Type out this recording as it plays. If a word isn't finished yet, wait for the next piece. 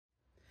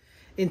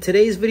In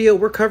today's video,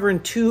 we're covering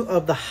two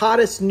of the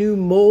hottest new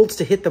molds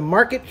to hit the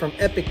market from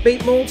Epic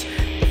Bait Molds,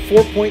 the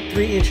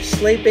 4.3-inch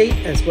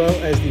SlayBait as well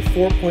as the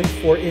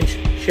 4.4-inch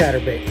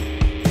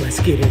ShadderBait. Let's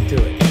get into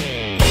it.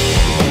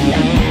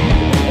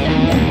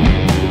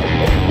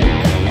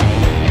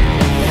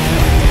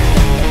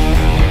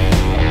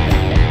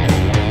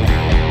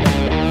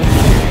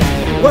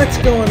 What's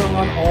going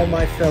on, all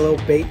my fellow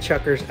bait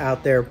chuckers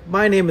out there?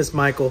 My name is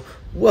Michael.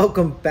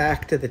 Welcome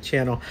back to the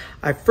channel.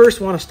 I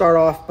first want to start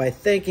off by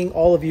thanking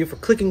all of you for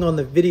clicking on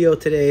the video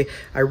today.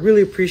 I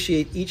really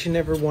appreciate each and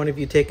every one of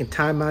you taking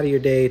time out of your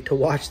day to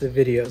watch the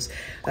videos.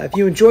 If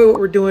you enjoy what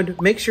we're doing,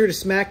 make sure to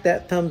smack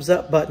that thumbs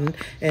up button.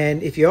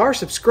 And if you are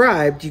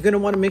subscribed, you're going to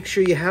want to make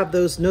sure you have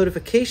those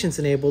notifications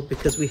enabled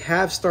because we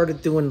have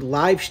started doing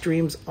live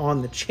streams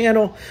on the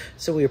channel.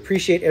 So we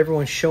appreciate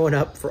everyone showing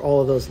up for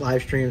all of those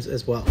live streams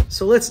as well.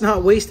 So let's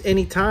not waste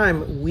any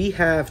time. We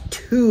have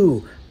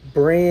two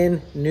brand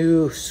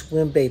new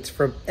swim baits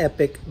from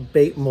Epic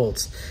Bait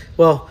Molds.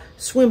 Well,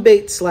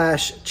 Swimbait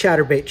slash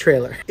Chatterbait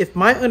trailer. If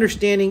my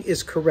understanding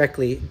is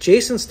correctly,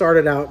 Jason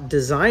started out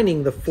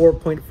designing the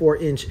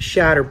 4.4-inch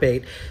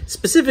ShadderBait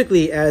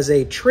specifically as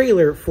a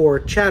trailer for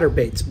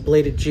chatterbaits,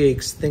 bladed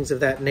jigs, things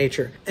of that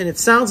nature. And it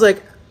sounds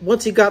like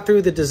once he got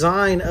through the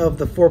design of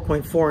the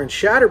 4.4-inch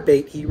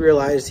ShadderBait, he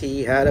realized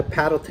he had a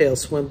paddle tail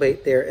swim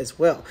bait there as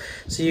well.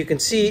 So you can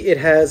see it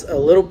has a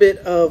little bit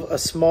of a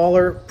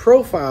smaller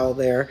profile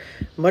there,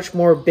 much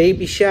more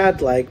baby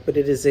shad-like, but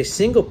it is a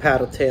single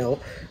paddle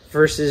tail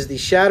versus the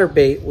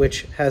ShadderBait,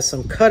 which has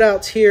some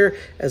cutouts here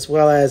as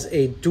well as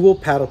a dual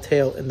paddle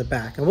tail in the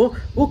back. And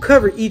we'll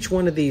cover each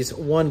one of these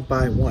one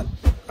by one.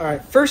 All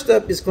right, first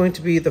up is going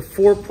to be the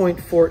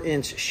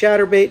 4.4-inch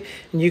ShadderBait,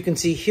 and you can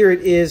see here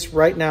it is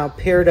right now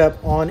paired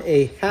up on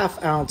a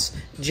 1/2 ounce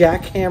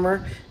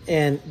jackhammer,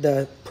 and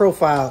the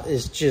profile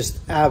is just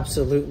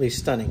absolutely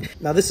stunning.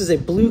 Now this is a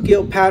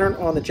bluegill pattern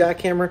on the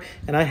jackhammer,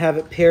 and I have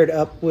it paired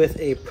up with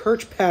a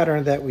perch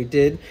pattern that we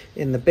did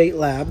in the bait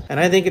lab, and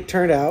I think it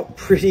turned out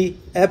pretty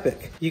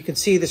epic. You can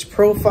see this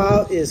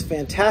profile is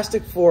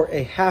fantastic for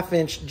a 1/2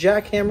 inch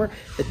jackhammer.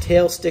 The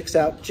tail sticks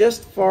out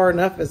just far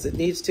enough as it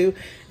needs to,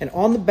 and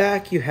on the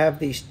back you have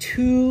these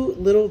two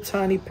little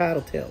tiny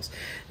paddle tails.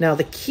 Now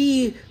the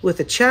key with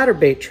a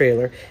Chatterbait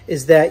trailer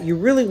is that you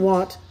really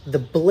want the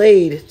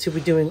blade to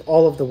be doing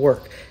all of the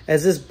work.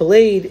 As this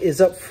blade is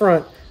up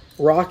front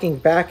rocking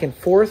back and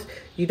forth,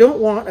 you don't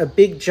want a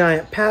big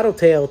giant paddle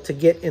tail to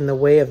get in the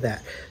way of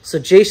that. So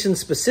Jason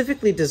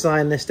specifically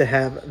designed this to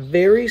have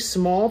very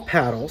small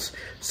paddles,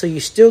 so you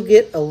still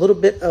get a little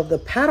bit of the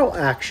paddle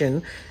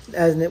action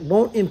and it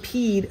won't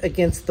impede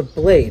against the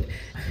blade.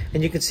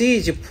 And you can see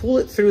as you pull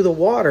it through the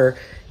water,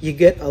 you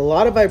get a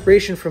lot of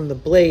vibration from the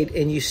blade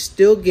and you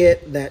still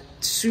get that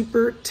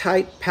super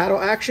tight paddle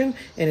action,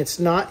 and it's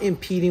not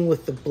impeding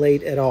with the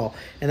blade at all.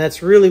 And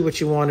that's really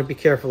what you want to be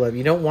careful of.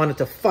 You don't want it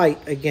to fight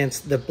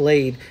against the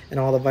blade and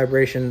all the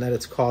vibration that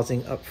it's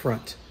causing up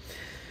front.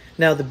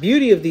 Now the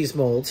beauty of these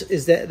molds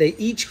is that they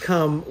each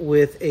come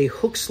with a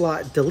hook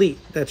slot delete.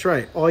 That's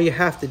right, all you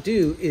have to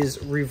do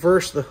is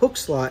reverse the hook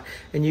slot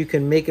and you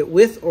can make it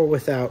with or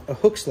without a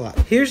hook slot.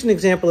 Here's an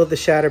example of the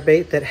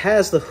ShadderBait that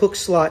has the hook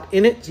slot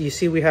in it. You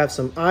see we have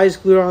some eyes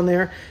glued on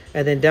there,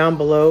 and then down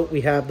below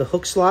we have the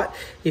hook slot.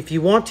 If you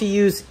want to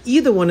use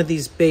either one of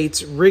these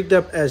baits rigged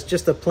up as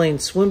just a plain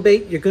swim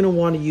bait, you're going to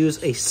want to use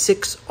a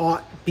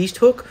 6/0 beast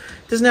hook.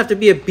 It doesn't have to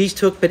be a beast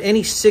hook, but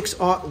any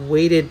 6/0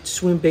 weighted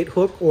swim bait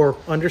hook or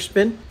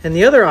underspin. And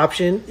the other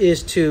option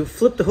is to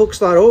flip the hook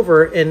slot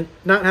over and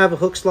not have a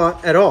hook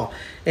slot at all.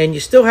 And you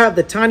still have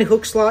the tiny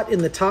hook slot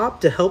in the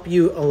top to help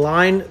you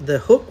align the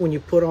hook when you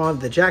put on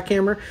the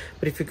jackhammer.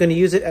 But if you're going to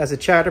use it as a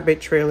Chatterbait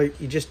trailer,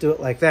 you just do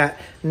it like that.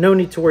 No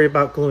need to worry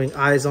about gluing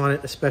eyes on it,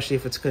 especially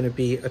if it's going to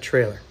be a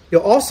trailer.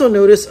 You'll also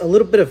notice a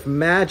little bit of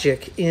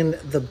magic in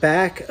the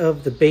back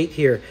of the bait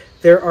here.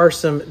 There are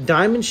some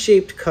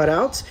diamond-shaped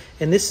cutouts,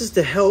 and this is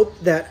to help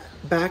that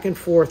back and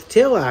forth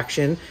tail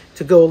action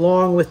to go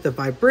along with the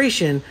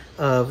vibration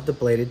of the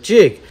bladed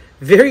jig.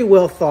 Very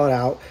well thought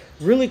out.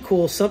 Really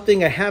cool,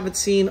 something I haven't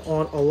seen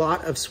on a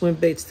lot of swim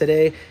baits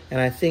today,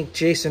 and I think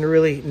Jason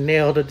really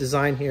nailed a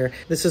design here.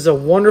 This is a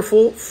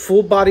wonderful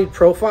full-bodied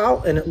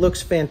profile, and it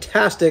looks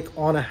fantastic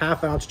on a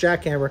 1/2 ounce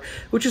jackhammer,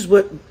 which is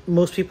what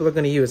most people are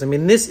going to use. I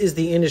mean, this is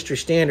the industry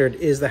standard,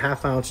 is the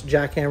 1/2 ounce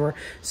jackhammer,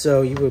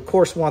 so you would of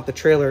course want the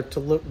trailer to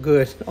look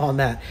good on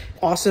that.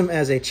 Awesome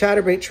as a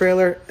Chatterbait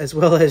trailer, as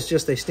well as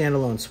just a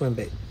standalone swim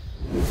bait.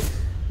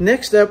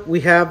 Next up,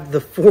 we have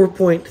the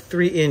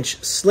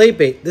 4.3-inch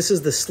SlayBait. This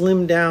is the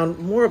slimmed down,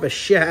 more of a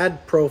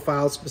shad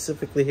profile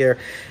specifically here.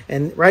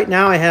 And right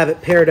now I have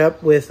it paired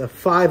up with a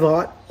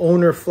 5/0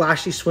 owner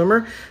flashy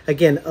swimmer.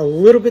 Again, a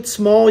little bit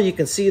small. You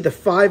can see the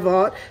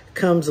 5/0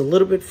 comes a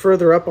little bit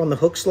further up on the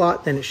hook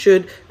slot than it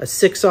should. A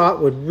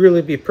 6/0 would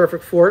really be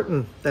perfect for it,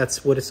 and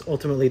that's what it's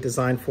ultimately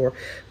designed for.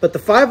 But the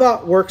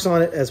 5/0 works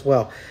on it as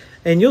well.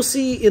 And you'll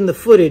see in the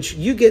footage,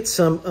 you get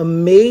some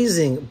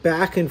amazing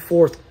back and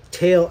forth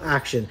tail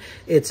action.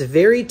 It's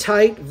very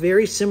tight,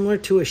 very similar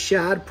to a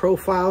shad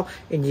profile,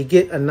 and you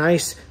get a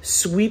nice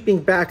sweeping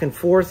back and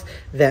forth.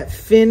 That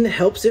fin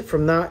helps it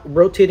from not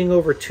rotating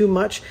over too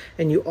much,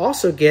 and you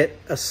also get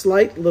a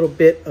slight little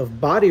bit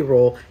of body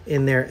roll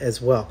in there as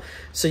well.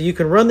 So you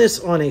can run this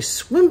on a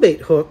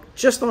Swimbait hook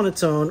just on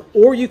its own,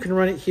 or you can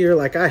run it here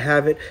like I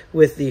have it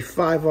with the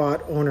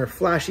 5/0 Owner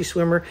Flashy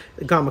Swimmer.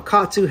 The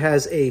Gamakatsu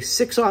has a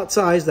 6/0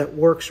 size that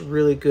works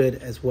really good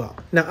as well.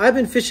 Now, I've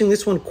been fishing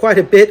this one quite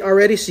a bit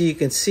already, so you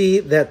can see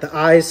that the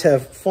eyes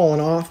have fallen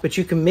off, but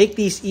you can make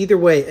these either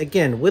way,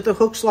 again, with a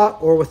hook slot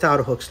or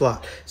without a hook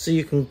slot. So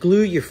you can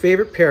glue your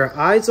favorite pair of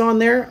eyes on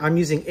there. I'm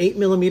using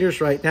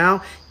 8mm right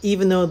now.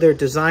 Even though they're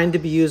designed to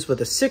be used with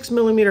a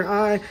 6mm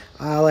eye,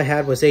 all I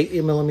had was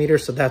 8mm,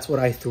 so that's what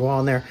I threw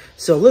on there.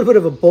 So a little bit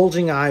of a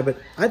bulging eye, but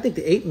I think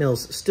the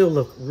 8mm still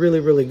look really,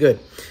 really good.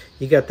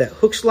 You got that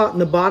hook slot in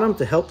the bottom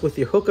to help with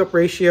your hookup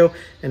ratio,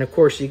 and of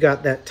course you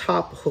got that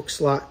top hook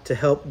slot to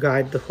help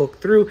guide the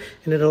hook through,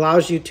 and it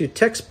allows you to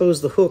texpose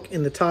the hook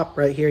in the top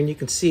right here, and you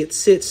can see it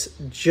sits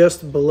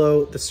just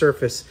below the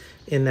surface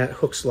in that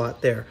hook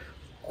slot there.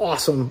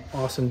 Awesome,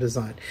 awesome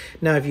design.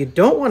 Now, if you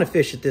don't want to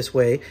fish it this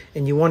way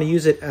and you want to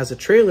use it as a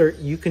trailer,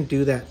 you can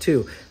do that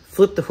too.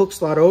 Flip the hook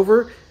slot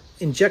over,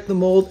 inject the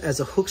mold as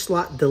a hook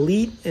slot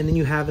delete, and then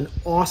you have an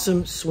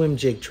awesome swim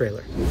jig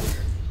trailer.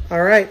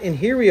 All right, and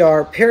here we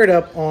are paired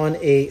up on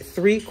a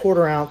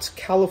 3/4 ounce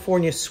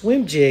California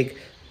swim jig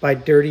by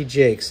Dirty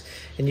Jigs.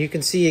 And you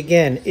can see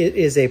again, it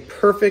is a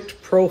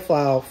perfect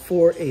profile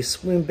for a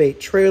swim bait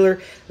trailer.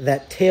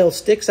 That tail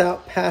sticks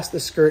out past the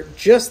skirt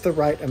just the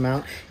right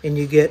amount, and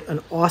you get an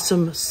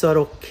awesome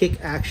subtle kick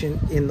action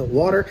in the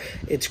water.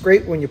 It's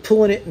great when you're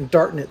pulling it and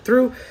darting it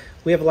through.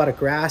 We have a lot of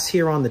grass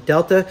here on the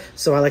Delta,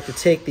 so I like to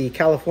take the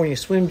California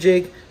swim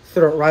jig,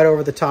 throw it right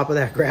over the top of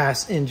that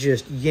grass and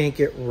just yank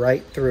it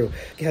right through.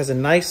 It has a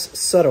nice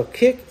subtle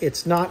kick.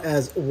 It's not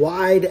as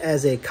wide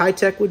as a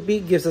Kitech would be.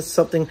 It gives us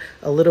something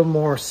a little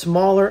more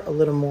smaller, a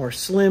little more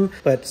slim,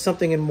 but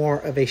something in more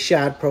of a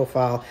shad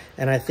profile.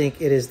 And I think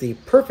it is the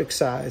perfect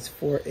size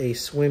for a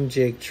swim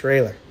jig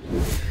trailer.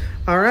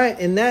 All right,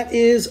 and that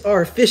is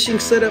our fishing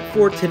setup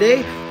for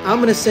today. I'm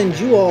gonna send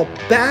you all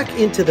back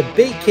into the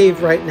bait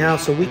cave right now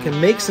so we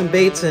can make some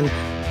baits, and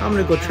I'm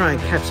gonna go try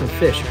and catch some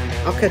fish.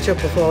 I'll catch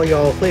up with all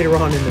y'all later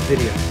on in the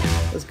video.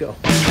 Let's go.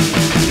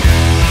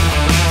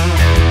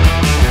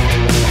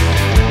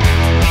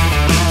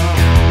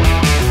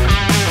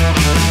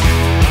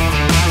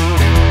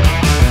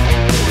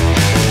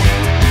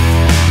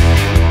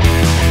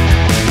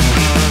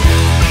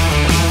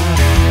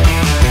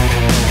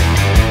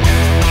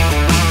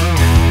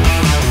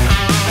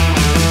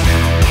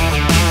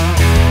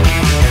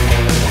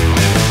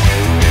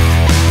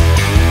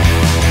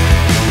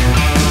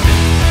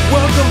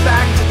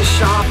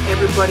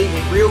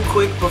 Real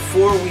quick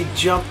before we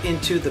jump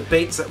into the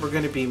baits that we're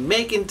going to be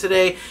making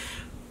today,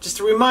 just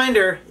a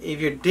reminder, if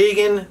you're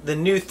digging the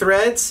new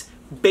threads,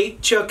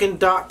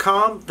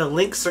 baitchucking.com, the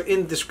links are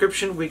in the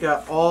description. We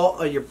got all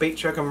of your bait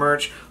chucking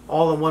merch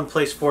all in one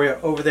place for you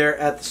over there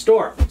at the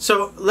store.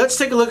 So let's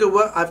take a look at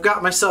what I've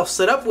got myself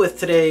set up with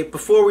today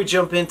before we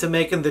jump into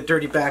making the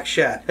Dirty Back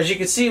Shad. As you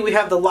can see, we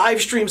have the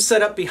live stream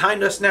set up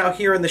behind us now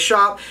here in the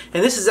shop,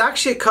 and this is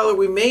actually a color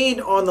we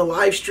made on the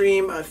live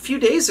stream a few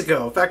days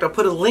ago. In fact, I'll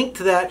put a link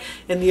to that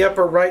in the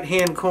upper right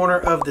hand corner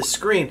of the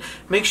screen.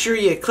 Make sure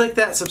you click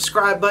that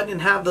subscribe button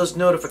and have those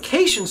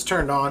notifications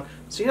turned on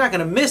so you're not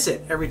going to miss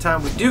it every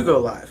time we do go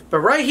live. But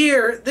right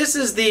here, this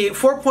is the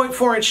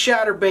 4.4-inch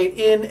ShadderBait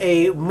in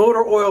a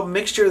motor oil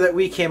mixture that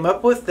we came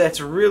up with.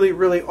 That's really,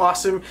 really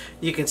awesome.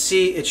 You can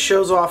see it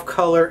shows off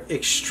color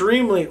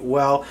extremely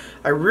well.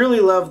 I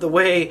really love the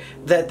way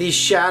that these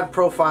shad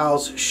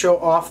profiles show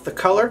off the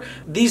color.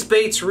 These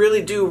baits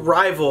really do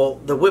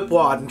rival the whip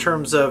wad in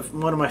terms of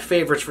one of my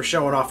favorites for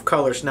showing off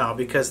colors now,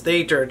 because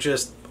they are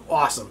just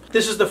awesome.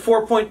 This is the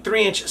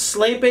 4.3-inch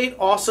SlayBait.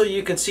 Also,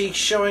 you can see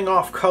showing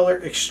off color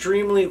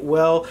extremely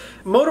well.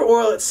 Motor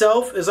oil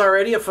itself is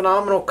already a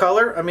phenomenal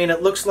color. I mean,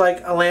 it looks like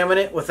a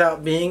laminate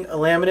without being a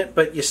laminate,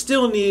 but you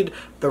still need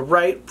the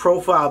right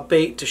profile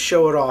bait to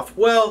show it off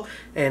well,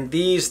 and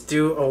these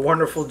do a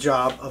wonderful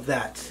job of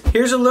that.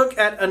 Here's a look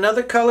at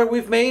another color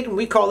we've made, and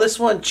we call this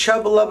one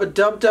Chubba Lubba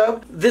Dub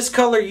Dub. This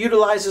color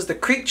utilizes the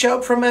Creek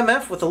Chub from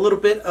MF with a little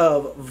bit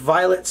of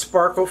violet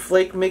sparkle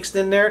flake mixed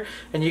in there,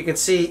 and you can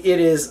see it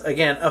is,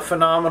 again, a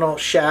phenomenal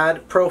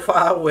shad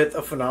profile with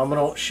a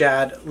phenomenal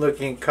shad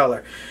looking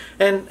color.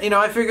 And, you know,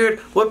 I figured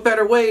what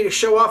better way to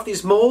show off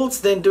these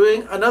molds than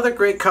doing another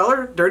great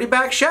color, Dirty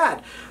Back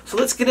Shad. So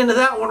let's get into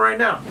that one right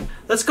now.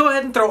 Let's go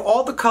ahead and throw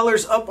all the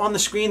colors up on the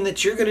screen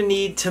that you're going to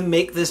need to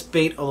make this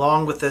bait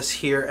along with us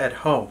here at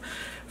home.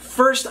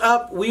 First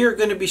up, we are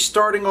going to be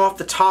starting off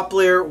the top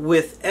layer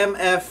with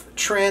MF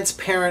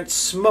transparent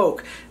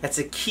smoke. That's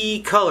a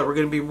key color. We're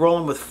going to be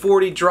rolling with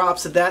 40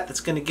 drops of that. That's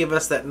going to give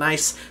us that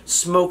nice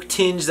smoke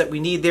tinge that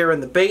we need there in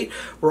the bait.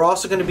 We're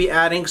also going to be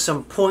adding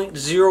some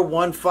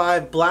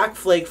 0.015 black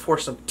flake for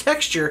some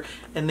texture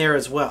in there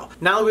as well.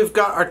 Now that we've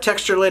got our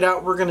texture laid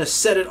out, we're going to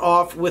set it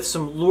off with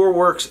some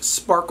Lureworks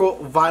Sparkle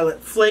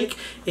Violet Flake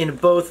in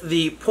both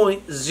the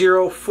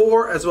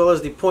 0.04 as well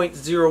as the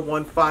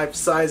 0.015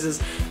 sizes.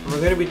 And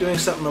we're going to be doing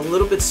something a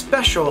little bit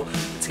special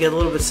to get a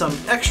little bit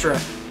something extra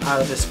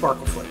out of this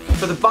sparkle flake.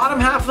 For the bottom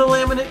half of the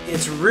laminate,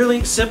 it's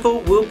really simple.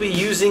 We'll be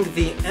using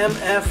the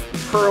MF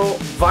Pearl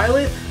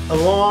Violet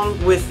along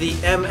with the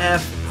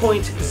MF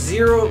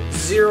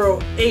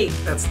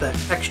 0.008. That's the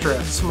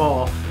extra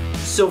small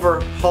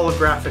silver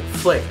holographic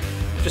flake.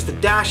 Just a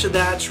dash of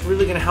that's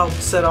really going to help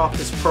set off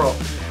this pearl.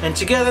 And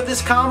together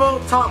this combo,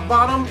 top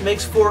bottom,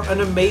 makes for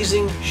an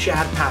amazing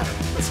shad pattern.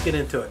 Let's get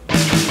into it.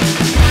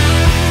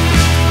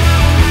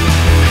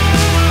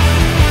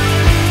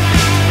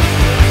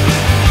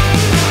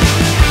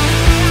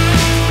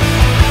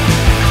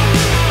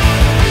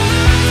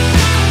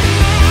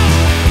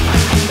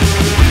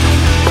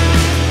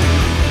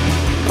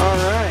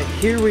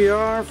 Here we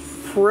are,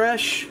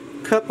 fresh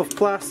cup of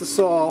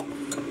plastisol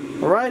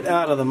right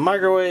out of the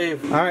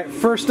microwave. All right,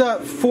 first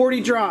up,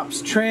 40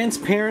 drops,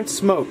 transparent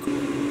smoke. All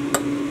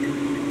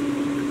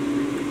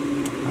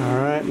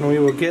right, and we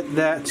will get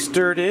that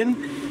stirred in,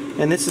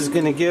 and this is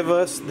going to give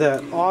us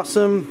that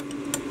awesome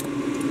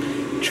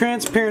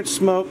transparent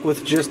smoke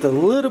with just a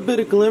little bit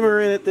of glimmer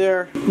in it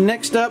there.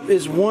 Next up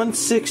is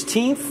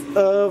 1/16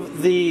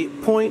 of the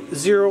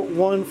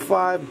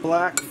 0.015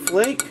 black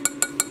flake.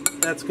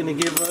 That's going to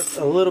give us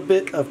a little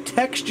bit of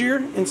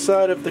texture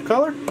inside of the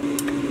color.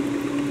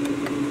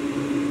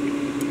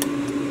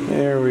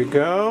 There we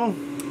go.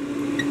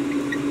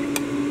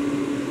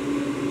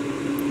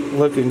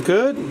 Looking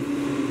good.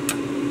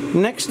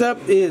 Next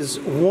up is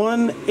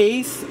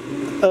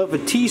 1/8 of a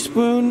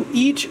teaspoon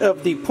each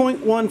of the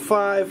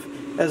 0.15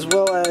 as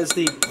well as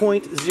the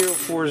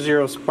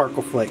 0.040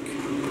 sparkle flake.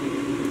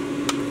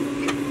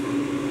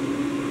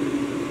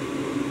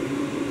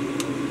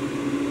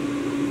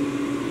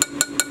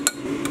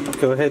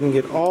 Go ahead and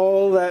get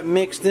all that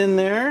mixed in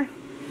there,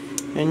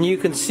 and you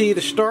can see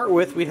to start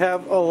with we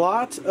have a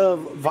lot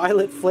of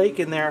violet flake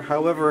in there.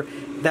 However,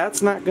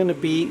 that's not going to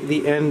be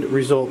the end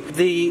result.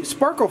 The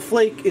sparkle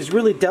flake is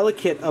really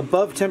delicate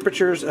above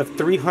temperatures of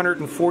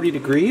 340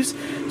 degrees,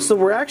 so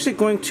we're actually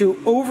going to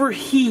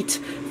overheat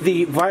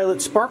the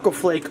violet sparkle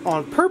flake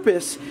on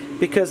purpose,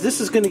 because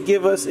this is going to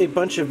give us a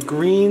bunch of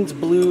greens,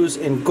 blues,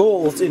 and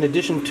golds in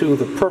addition to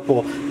the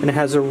purple, and it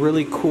has a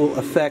really cool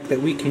effect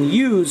that we can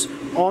use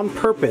on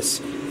purpose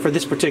for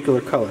this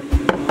particular color.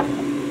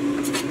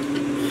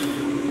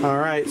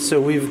 Alright,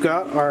 so we've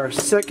got our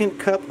second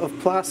cup of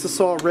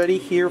plastisol ready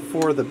here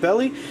for the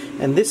belly,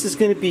 and this is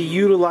going to be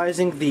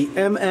utilizing the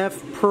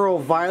MF Pearl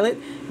Violet,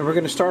 and we're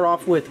going to start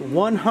off with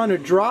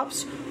 100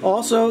 drops.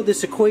 Also,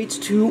 this equates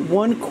to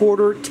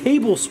 1/4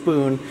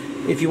 tablespoon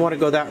if you want to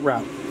go that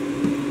route.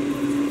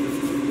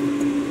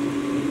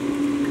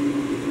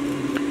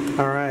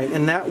 Alright,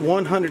 and that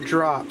 100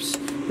 drops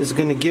is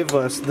going to give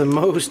us the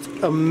most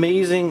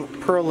amazing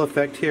pearl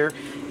effect here.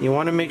 You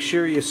want to make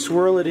sure you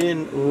swirl it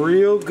in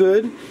real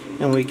good,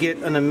 and we get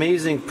an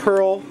amazing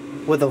pearl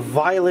with a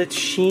violet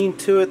sheen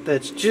to it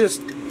that's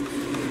just,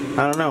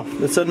 I don't know,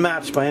 it's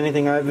unmatched by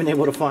anything I've been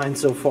able to find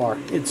so far.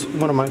 It's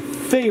one of my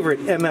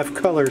favorite MF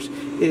colors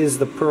is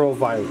the pearl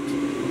violet.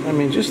 I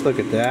mean, just look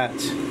at that.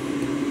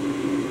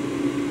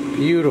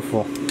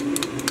 Beautiful.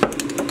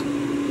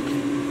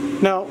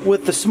 Now,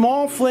 with the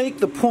small flake,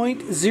 the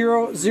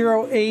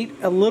 0.008,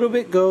 a little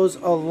bit goes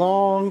a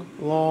long,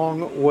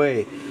 long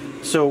way.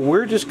 So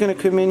we're just going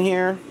to come in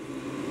here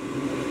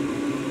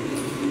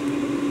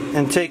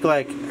and take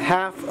like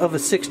 1/2 of a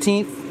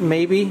 16th,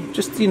 maybe,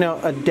 just, you know,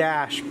 a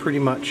dash pretty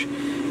much.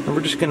 And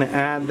we're just going to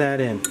add that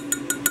in.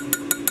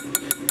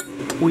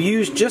 We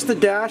use just a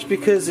dash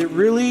because it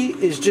really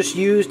is just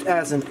used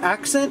as an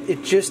accent.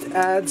 It just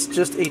adds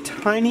just a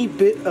tiny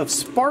bit of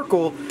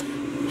sparkle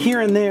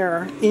here and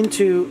there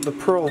into the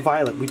pearl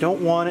violet. We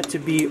don't want it to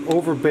be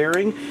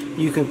overbearing.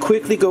 You can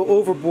quickly go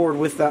overboard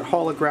with that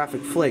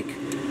holographic flake.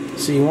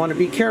 So you want to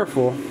be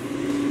careful.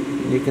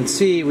 You can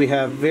see we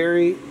have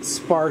very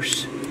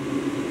sparse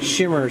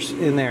shimmers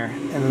in there,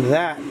 and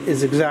that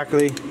is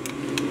exactly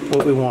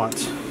what we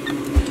want.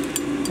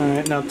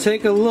 Alright, now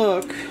take a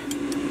look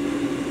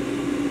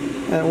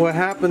at what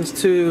happens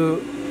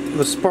to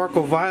the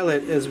sparkle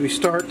violet as we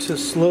start to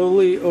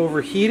slowly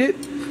overheat it.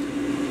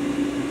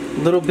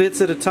 Little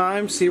bits at a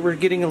time. See, we're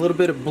getting a little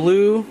bit of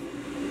blue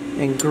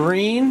and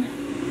green.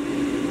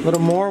 A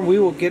little more, we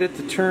will get it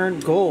to turn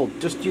gold.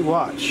 Just you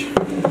watch.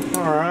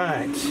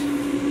 Alright.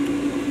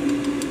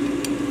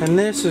 And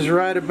this is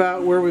right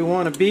about where we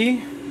want to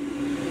be.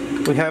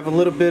 We have a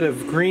little bit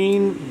of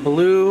green,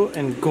 blue,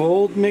 and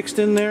gold mixed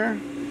in there.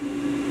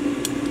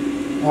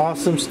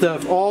 Awesome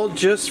stuff. All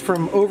just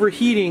from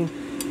overheating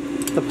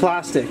the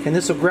plastic. And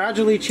this will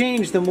gradually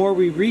change the more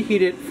we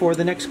reheat it for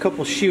the next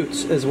couple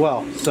shoots as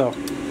well. So,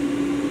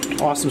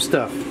 awesome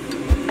stuff.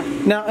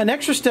 Now, an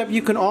extra step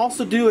you can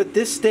also do at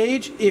this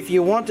stage, if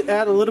you want to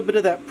add a little bit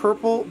of that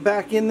purple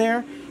back in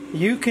there,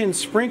 you can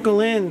sprinkle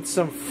in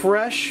some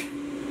fresh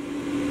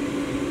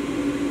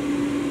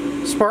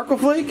sparkle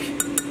flake,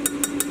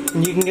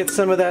 and you can get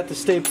some of that to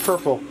stay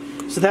purple.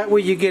 So that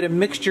way you get a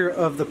mixture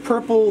of the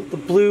purple, the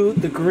blue,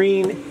 the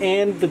green,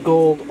 and the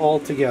gold all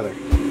together.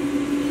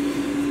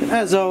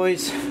 As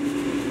always,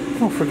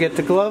 don't forget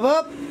to glove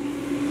up.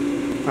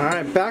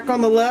 Alright, back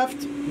on the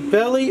left,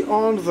 belly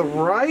on the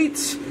right.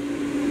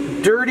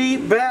 Dirty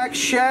Back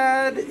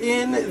Shad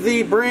in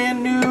the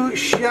brand new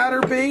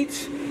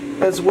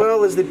ShadderBait, as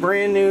well as the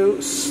brand new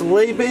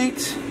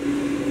SlayBait.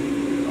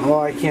 Oh,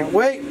 I can't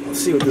wait. Let's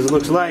see what this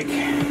looks like.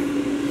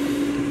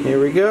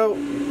 Here we go.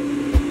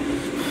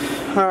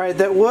 Alright,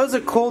 that was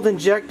a cold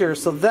injector,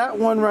 so that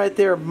one right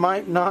there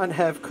might not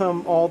have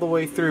come all the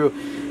way through.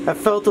 I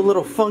felt a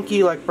little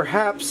funky, like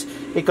perhaps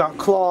it got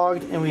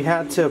clogged and we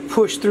had to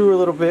push through a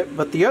little bit,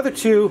 but the other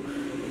two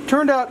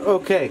turned out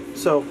okay,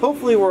 so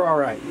hopefully we're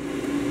alright.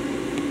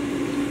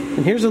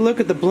 And here's a look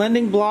at the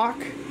blending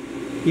block.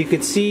 You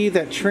can see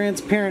that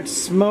transparent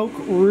smoke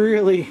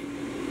really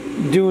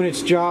doing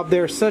its job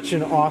there. Such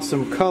an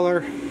awesome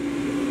color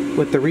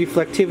with the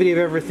reflectivity of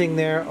everything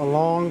there,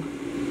 along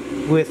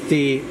with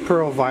the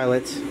pearl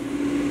violet.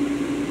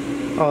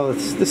 Oh,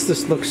 this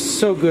just looks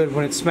so good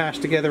when it's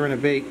smashed together in a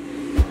bait.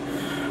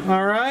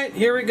 Alright,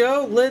 here we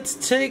go. Let's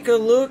take a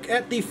look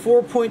at the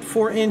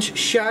 4.4 inch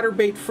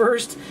ShadderBait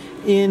first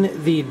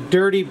in the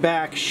Dirty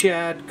Back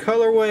Shad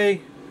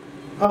colorway.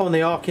 Oh, and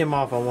they all came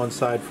off on one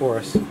side for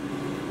us.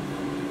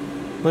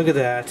 Look at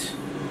that.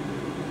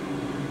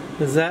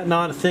 Is that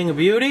not a thing of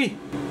beauty?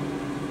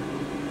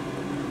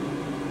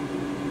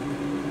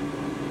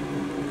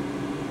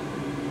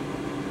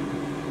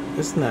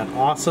 Isn't that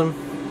awesome?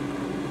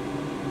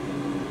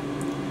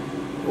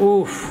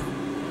 Oof.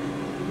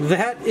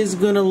 That is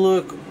going to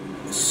look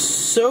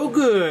so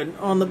good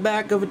on the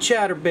back of a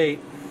chatterbait.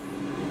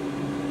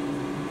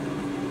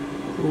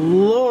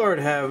 Lord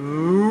have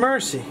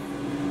mercy.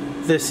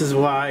 This is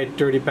why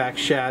Dirty Back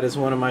Shad is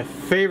one of my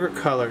favorite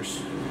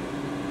colors.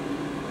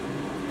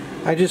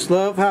 I just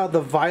love how the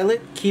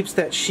violet keeps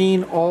that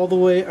sheen all the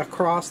way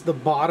across the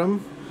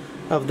bottom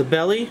of the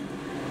belly.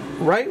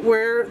 Right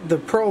where the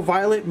pearl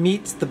violet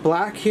meets the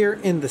black here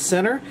in the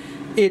center,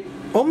 it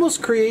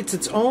almost creates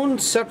its own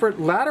separate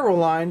lateral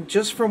line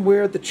just from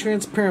where the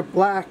transparent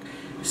black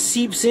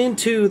seeps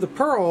into the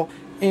pearl,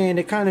 and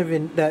it kind of,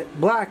 in that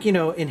black, you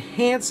know,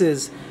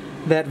 enhances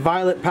that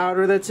violet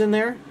powder that's in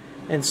there.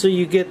 And so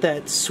you get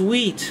that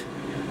sweet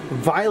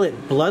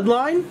violet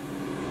bloodline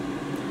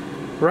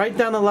right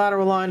down the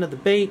lateral line of the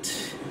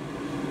bait.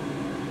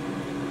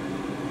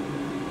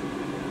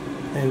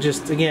 And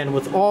just again,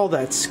 with all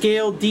that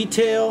scale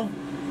detail,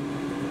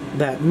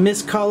 that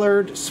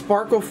miscolored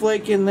sparkle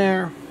flake in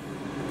there,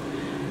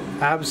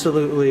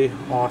 absolutely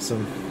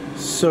awesome.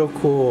 So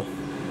cool.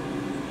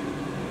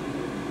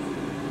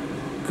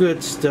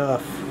 Good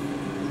stuff.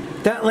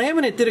 That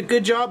laminate did a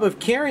good job of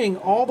carrying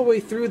all the way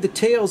through the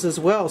tails as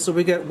well. So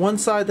we got one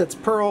side that's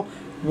pearl,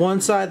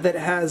 one side that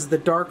has the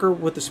darker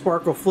with the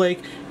sparkle flake,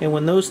 and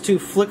when those two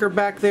flicker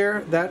back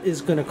there, that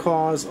is going to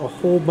cause a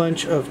whole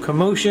bunch of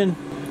commotion.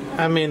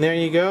 I mean, there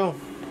you go.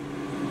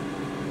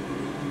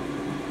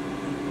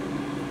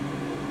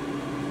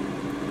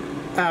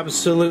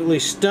 Absolutely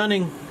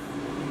stunning.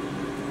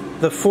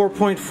 The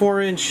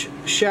 4.4 inch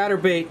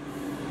ShadderBait.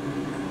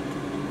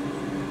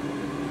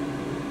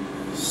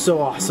 So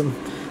awesome.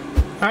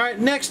 Alright,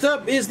 next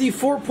up is the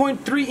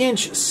 4.3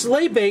 inch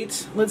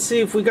SlayBait. Let's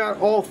see if we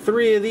got all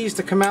three of these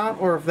to come out,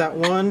 or if that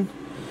one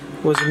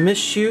was a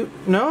misshoot.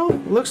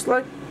 No, looks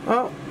like,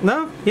 oh,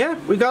 no, yeah,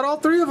 we got all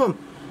three of them.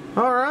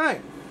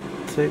 Alright,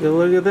 take a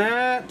look at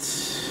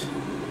that.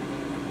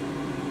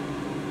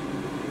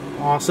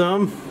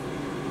 Awesome.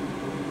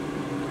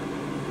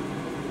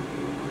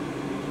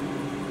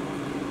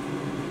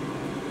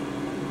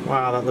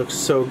 Wow, that looks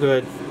so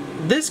good.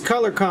 This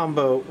color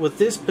combo with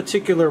this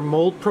particular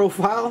mold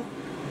profile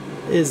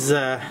is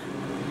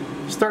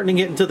starting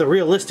to get into the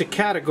realistic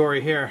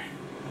category here.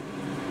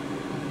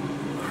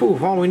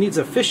 Whew, all we need is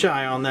a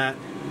fisheye on that.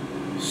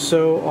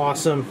 So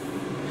awesome.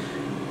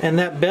 And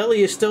that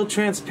belly is still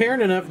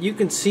transparent enough you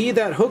can see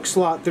that hook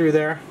slot through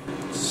there.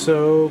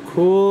 So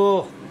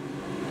cool.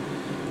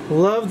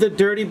 Love the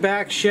Dirty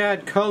Back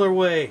Shad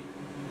colorway.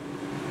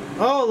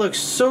 Oh, it looks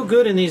so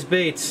good in these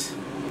baits.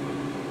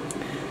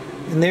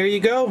 And there you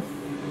go.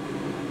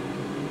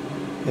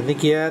 I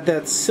think you add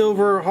that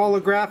silver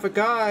holographic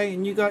eye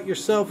and you got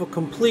yourself a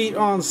complete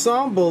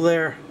ensemble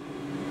there.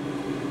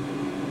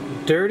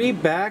 Dirty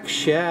Back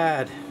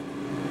Shad.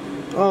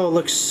 Oh, it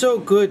looks so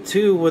good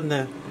too when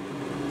the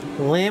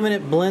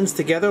laminate blends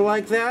together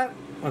like that.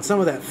 When some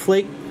of that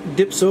flake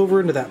dips over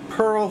into that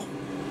pearl.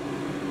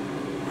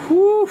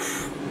 Whew.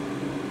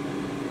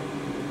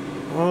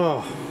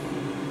 Oh.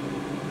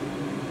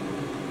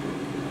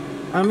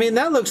 I mean,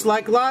 that looks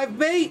like live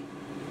bait.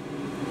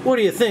 What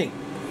do you think?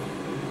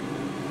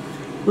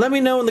 Let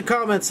me know in the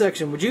comment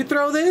section. Would you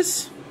throw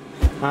this?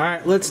 All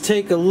right, let's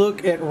take a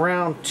look at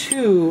round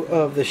 2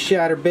 of the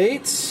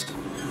ShadderBaits.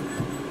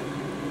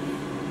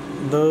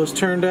 Those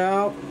turned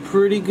out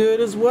pretty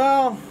good as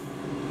well.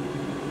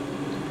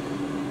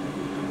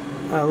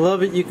 I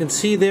love it. You can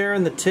see there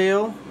in the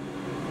tail,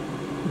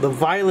 the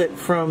violet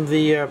from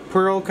the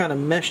pearl kind of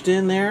meshed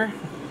in there.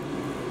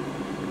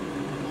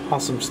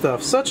 Awesome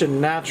stuff. Such a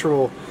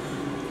natural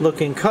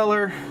looking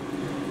color,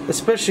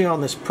 especially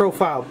on this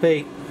profile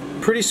bait.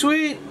 Pretty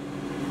sweet.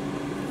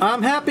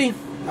 I'm happy.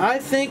 I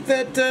think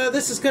that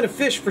this is going to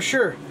fish for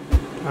sure.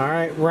 All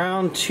right,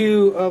 round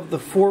 2 of the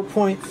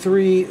 4.3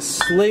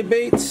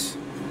 SlayBaits.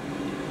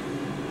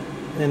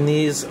 And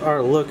these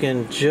are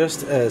looking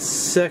just as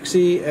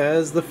sexy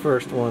as the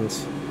first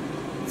ones.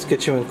 Let's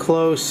get you in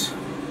close.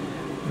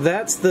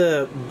 That's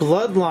the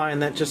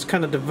bloodline that just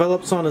kind of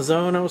develops on its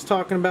own I was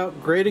talking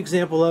about. Great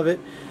example of it,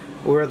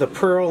 where the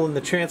pearl and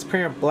the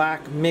transparent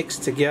black mix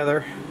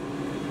together.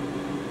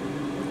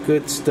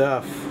 Good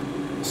stuff.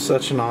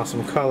 Such an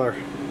awesome color.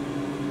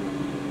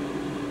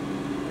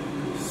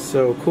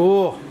 So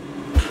cool.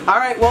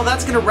 Alright, well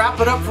that's going to wrap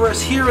it up for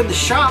us here in the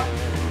shop.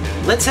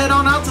 Let's head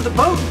on out to the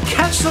boat and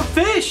catch some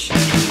fish!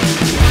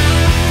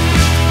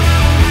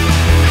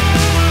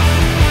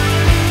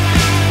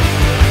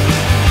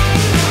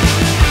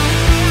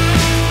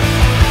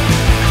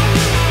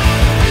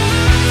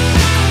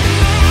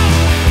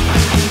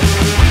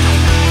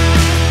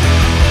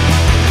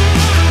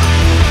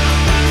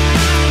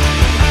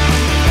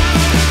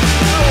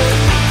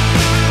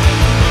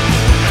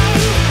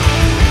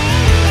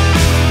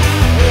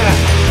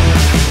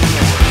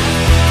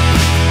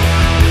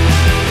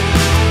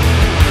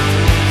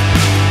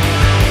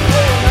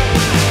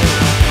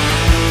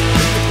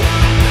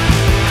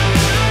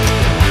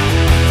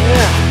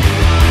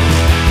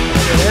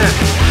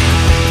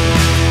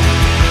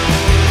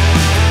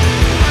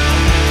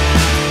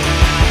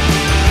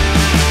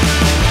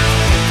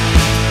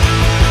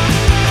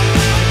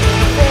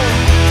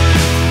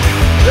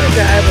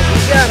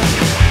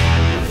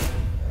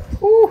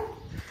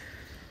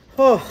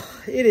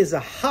 Oh, it is a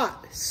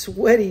hot,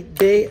 sweaty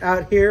day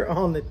out here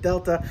on the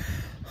Delta.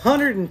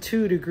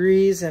 102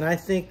 degrees, and I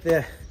think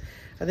the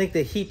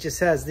heat just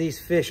has these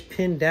fish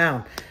pinned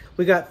down.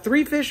 We got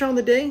 3 fish on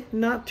the day,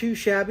 not too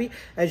shabby.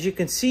 As you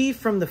can see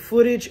from the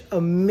footage,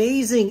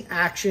 amazing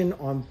action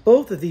on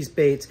both of these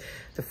baits.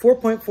 The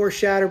 4.4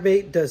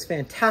 ShadderBait does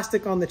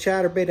fantastic on the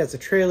Chatterbait as a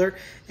trailer,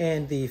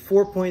 and the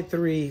 4.3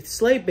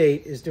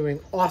 SlayBait is doing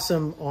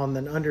awesome on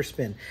an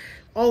underspin.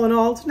 All in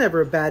all, it's never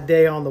a bad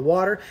day on the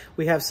water.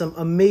 We have some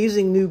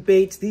amazing new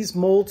baits. These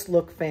molds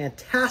look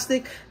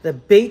fantastic. The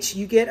baits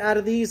you get out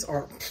of these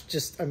are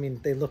just, I mean,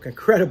 they look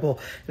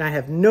incredible. And I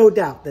have no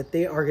doubt that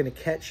they are gonna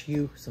catch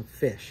you some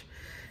fish.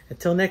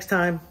 Until next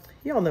time,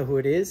 y'all know who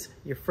it is.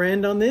 Your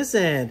friend on this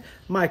end,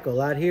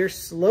 Michael, out here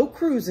slow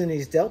cruising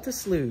these Delta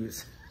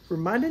sloughs,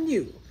 reminding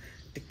you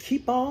to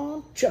keep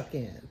on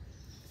chucking.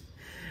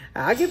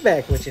 I'll get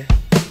back with you.